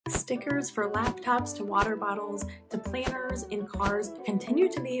Stickers for laptops to water bottles to planners in cars continue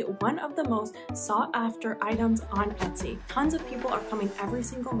to be one of the most sought after items on Etsy. Tons of people are coming every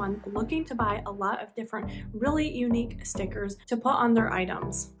single month looking to buy a lot of different really unique stickers to put on their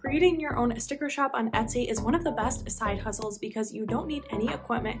items. Creating your own sticker shop on Etsy is one of the best side hustles because you don't need any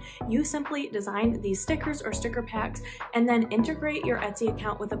equipment. You simply design these stickers or sticker packs and then integrate your Etsy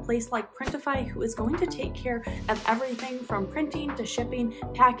account with a place like Printify, who is going to take care of everything from printing to shipping,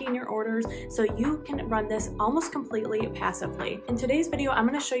 packing your orders, so you can run this almost completely passively. In today's video, I'm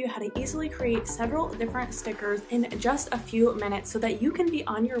going to show you how to easily create several different stickers in just a few minutes so that you can be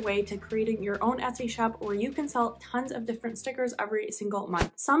on your way to creating your own Etsy shop where you can sell tons of different stickers every single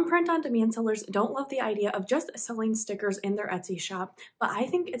month. Some print-on-demand sellers don't love the idea of just selling stickers in their Etsy shop, but I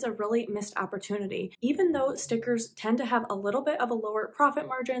think it's a really missed opportunity. Even though stickers tend to have a little bit of a lower profit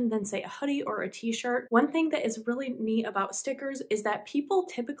margin than, say, a hoodie or a t-shirt, one thing that is really neat about stickers is that people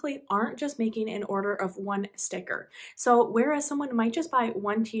typically aren't just making an order of one sticker. So whereas someone might just buy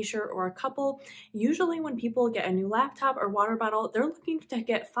one t-shirt or a couple, usually when people get a new laptop or water bottle, they're looking to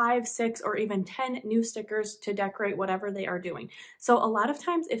get 5, 6, or even 10 new stickers to decorate whatever they are doing. So a lot of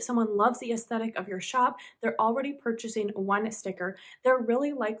times if someone loves the aesthetic of your shop, they're already purchasing one sticker. They're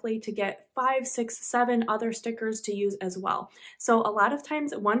really likely to get 5, 6, 7 other stickers to use as well. So a lot of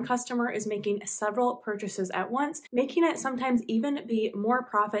times one customer is making several purchases at once, making it sometimes even be more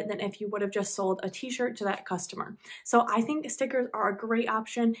profit than if you would have just sold a t-shirt to that customer. So I think stickers are a great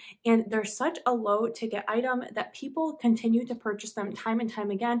option, and they're such a low ticket item that people continue to purchase them time and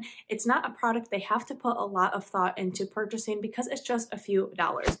time again. It's not a product they have to put a lot of thought into purchasing because it's just a few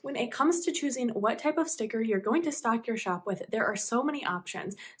dollars. When it comes to choosing what type of sticker you're going to stock your shop with, there are so many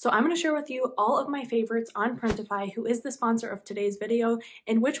options. So I'm going to share with you all of my favorites on Printify, who is the sponsor of today's video,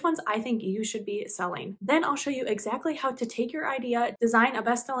 and which ones I think you should be selling. Then I'll show you exactly how to take your idea, design a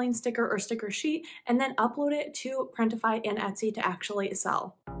best-selling sticker or sticker sheet, and then upload it to Printify and Etsy to actually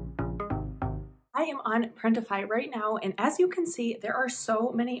sell. I am on Printify right now, and as you can see, there are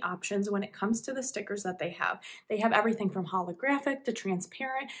so many options when it comes to the stickers that they have. They have everything from holographic to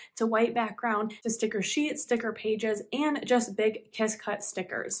transparent to white background to sticker sheets, sticker pages, and just big kiss cut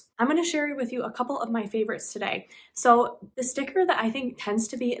stickers. I'm going to share with you a couple of my favorites today. So the sticker that I think tends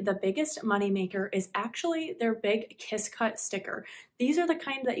to be the biggest money maker is actually their big kiss cut sticker. These are the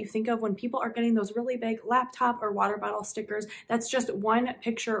kind that you think of when people are getting those really big laptop or water bottle stickers. That's just one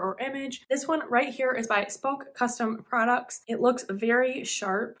picture or image. This one right here is by Spoke Custom Products. It looks very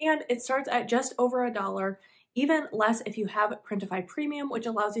sharp and it starts at just over $1. Even less if you have Printify Premium, which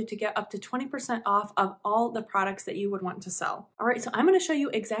allows you to get up to 20% off of all the products that you would want to sell. All right, so I'm going to show you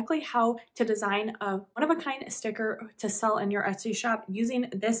exactly how to design a one-of-a-kind sticker to sell in your Etsy shop using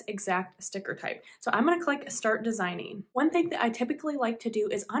this exact sticker type. So I'm going to click Start Designing. One thing that I typically like to do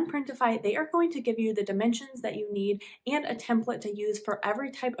is on Printify, they are going to give you the dimensions that you need and a template to use for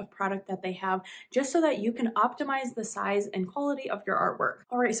every type of product that they have, just so that you can optimize the size and quality of your artwork.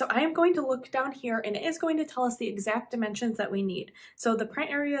 All right, so I am going to look down here and it is going to tell us the exact dimensions that we need. So the print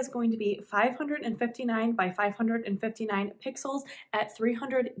area is going to be 559 by 559 pixels at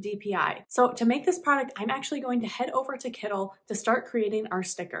 300 dpi. So to make this product, I'm actually going to head over to Kittl to start creating our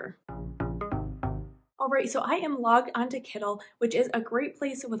sticker. Alright, so I am logged onto Kittl, which is a great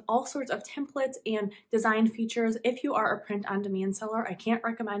place with all sorts of templates and design features. If you are a print-on-demand seller, I can't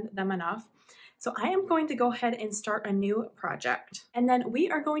recommend them enough. So I am going to go ahead and start a new project. And then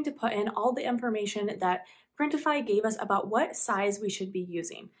we are going to put in all the information that Printify gave us about what size we should be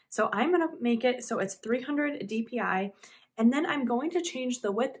using. So I'm going to make it so it's 300 dpi, and then I'm going to change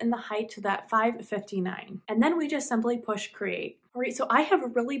the width and the height to that 559. And then we just simply push create. All right, so I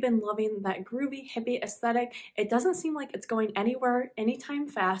have really been loving that groovy hippie aesthetic. It doesn't seem like it's going anywhere anytime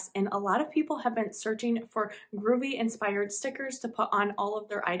fast, and a lot of people have been searching for groovy inspired stickers to put on all of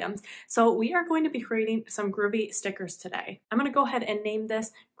their items. So we are going to be creating some groovy stickers today. I'm going to go ahead and name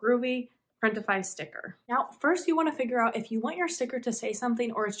this Groovy Printify sticker. Now, first you want to figure out if you want your sticker to say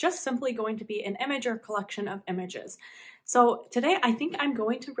something or it's just simply going to be an image or collection of images. So today I think I'm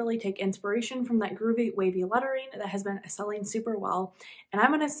going to really take inspiration from that groovy wavy lettering that has been selling super well, and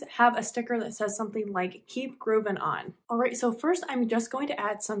I'm going to have a sticker that says something like keep grooving on. All right, so first I'm just going to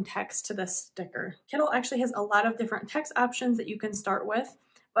add some text to this sticker. Kittl actually has a lot of different text options that you can start with,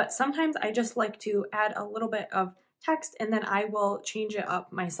 but sometimes I just like to add a little bit of text and then I will change it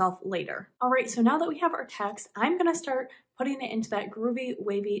up myself later. All right, so now that we have our text, I'm gonna start putting it into that groovy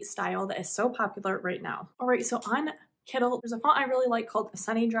wavy style that is so popular right now. All right, so on Kittl, there's a font I really like called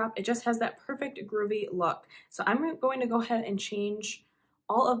Sunny Drop. It just has that perfect groovy look. So I'm going to go ahead and change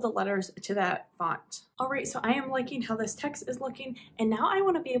all of the letters to that font. All right, so I am liking how this text is looking, and now I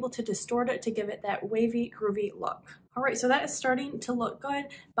want to be able to distort it to give it that wavy, groovy look. All right, so that is starting to look good,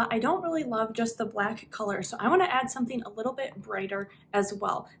 but I don't really love just the black color, so I want to add something a little bit brighter as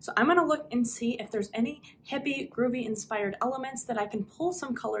well. So I'm going to look and see if there's any hippie, groovy inspired elements that I can pull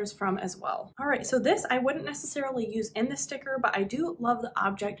some colors from as well. All right, so this I wouldn't necessarily use in the sticker, but I do love the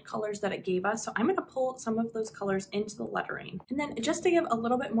object colors that it gave us, so I'm going to pull some of those colors into the lettering. And then just to give a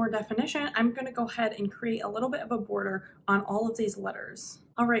little bit more definition, I'm going to go ahead and create a little bit of a border on all of these letters.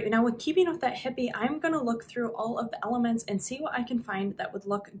 All right, now with keeping with that hippie, I'm going to look through all of the elements and see what I can find that would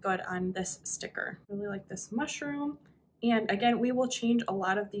look good on this sticker. Really like this mushroom. And again, we will change a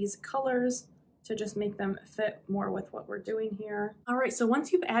lot of these colors to just make them fit more with what we're doing here. All right, so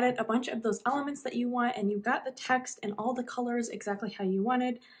once you've added a bunch of those elements that you want and you've got the text and all the colors exactly how you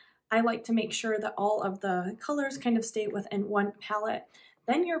wanted, I like to make sure that all of the colors kind of stay within one palette.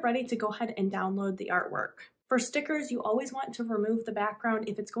 Then you're ready to go ahead and download the artwork. For stickers, you always want to remove the background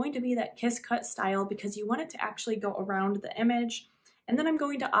if it's going to be that kiss cut style because you want it to actually go around the image. And then I'm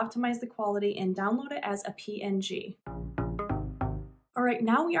going to optimize the quality and download it as a PNG. All right,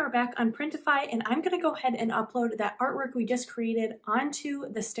 now we are back on Printify, and I'm going to go ahead and upload that artwork we just created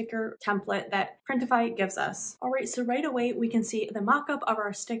onto the sticker template that Printify gives us. All right, so right away we can see the mock-up of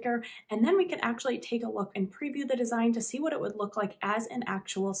our sticker, and then we can actually take a look and preview the design to see what it would look like as an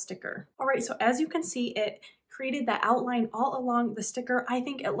actual sticker. All right, so as you can see, it created that outline all along the sticker. I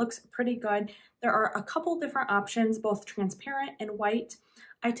think it looks pretty good. There are a couple different options, both transparent and white.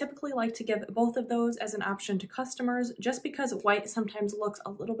 I typically like to give both of those as an option to customers just because white sometimes looks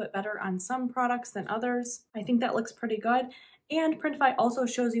a little bit better on some products than others. I think that looks pretty good. And Printify also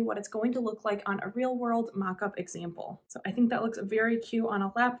shows you what it's going to look like on a real world mock-up example. So I think that looks very cute on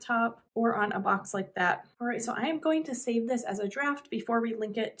a laptop or on a box like that. All right, so I am going to save this as a draft before we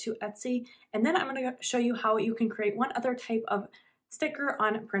link it to Etsy. And then I'm going to show you how you can create one other type of sticker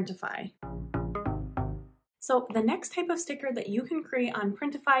on Printify. So the next type of sticker that you can create on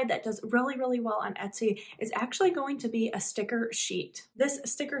Printify that does really, really well on Etsy is actually going to be a sticker sheet. This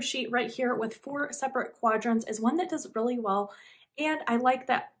sticker sheet right here with 4 separate quadrants is one that does really well. And I like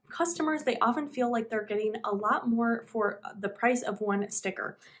that customers, they often feel like they're getting a lot more for the price of one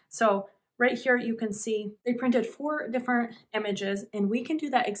sticker. So right here you can see they printed 4 different images, and we can do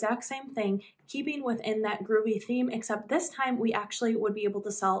that exact same thing, keeping within that groovy theme, except this time we actually would be able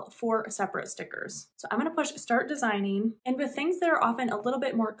to sell 4 separate stickers. So I'm going to push start designing, and with things that are often a little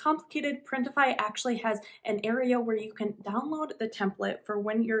bit more complicated, Printify actually has an area where you can download the template for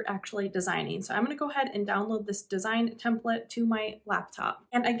when you're actually designing. So I'm going to go ahead and download this design template to my laptop.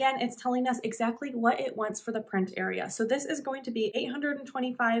 And again, it's telling us exactly what it wants for the print area. So this is going to be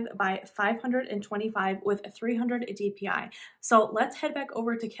 825 by 525 with a 300 DPI. So let's head back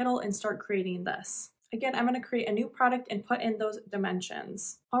over to Kittl and start creating this. Again, I'm going to create a new product and put in those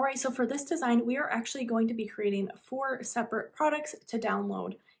dimensions. All right, so for this design, we are actually going to be creating 4 separate products to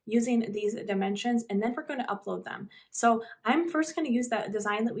download using these dimensions, and then we're going to upload them. So I'm first going to use that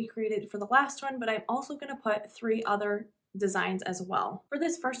design that we created for the last one, but I'm also going to put 3 other designs as well. For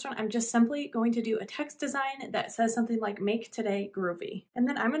this first one, I'm just simply going to do a text design that says something like "Make Today Groovy." And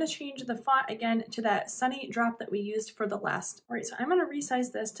then I'm going to change the font again to that sunny drop that we used for the last. All right, so I'm going to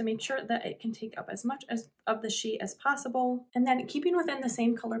resize this to make sure that it can take up as much of the sheet as possible. And then keeping within the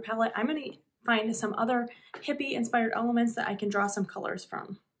same color palette, I'm going to find some other hippie inspired elements that I can draw some colors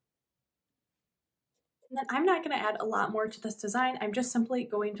from. And then I'm not going to add a lot more to this design. I'm just simply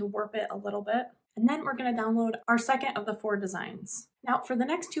going to warp it a little bit. And then we're going to download our second of the 4 designs. Now for the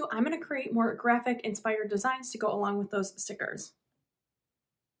next 2, I'm going to create more graphic inspired designs to go along with those stickers.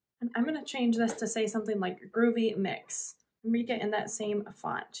 And I'm going to change this to say something like Groovy Mix. Make it in that same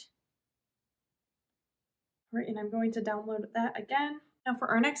font. All right, and I'm going to download that again. Now for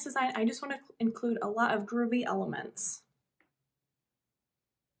our next design, I just want to include a lot of groovy elements.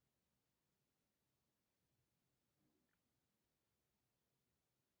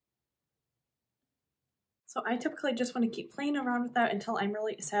 So I typically just want to keep playing around with that until I'm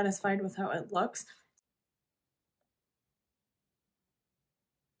really satisfied with how it looks.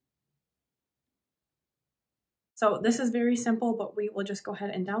 So this is very simple, but we will just go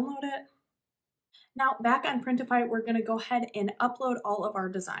ahead and download it. Now back on Printify, we're going to go ahead and upload all of our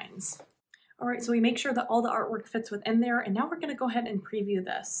designs. All right, so we make sure that all the artwork fits within there, and now we're going to go ahead and preview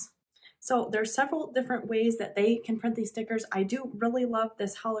this. So there's several different ways that they can print these stickers. I do really love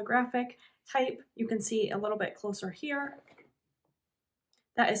this holographic type. You can see a little bit closer here.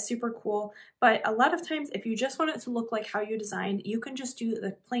 That is super cool. But a lot of times, if you just want it to look like how you designed, you can just do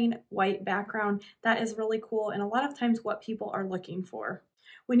the plain white background. That is really cool, and a lot of times what people are looking for.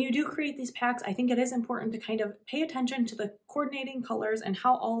 When you do create these packs, I think it is important to kind of pay attention to the coordinating colors and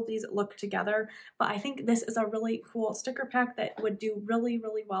how all of these look together. But I think this is a really cool sticker pack that would do really,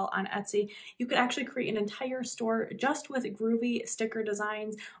 really well on Etsy. You could actually create an entire store just with groovy sticker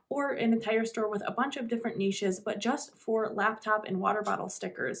designs, or an entire store with a bunch of different niches, but just for laptop and water bottle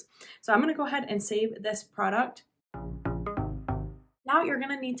stickers. So I'm going to go ahead and save this product. Now you're going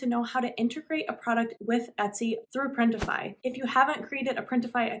to need to know how to integrate a product with Etsy through Printify. If you haven't created a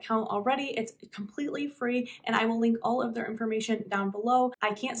Printify account already, it's completely free, and I will link all of their information down below.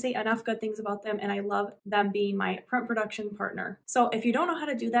 I can't say enough good things about them, and I love them being my print production partner. So if you don't know how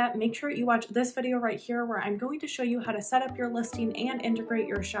to do that, make sure you watch this video right here where I'm going to show you how to set up your listing and integrate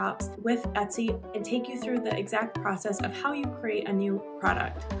your shops with Etsy and take you through the exact process of how you create a new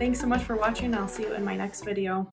product. Thanks so much for watching, and I'll see you in my next video.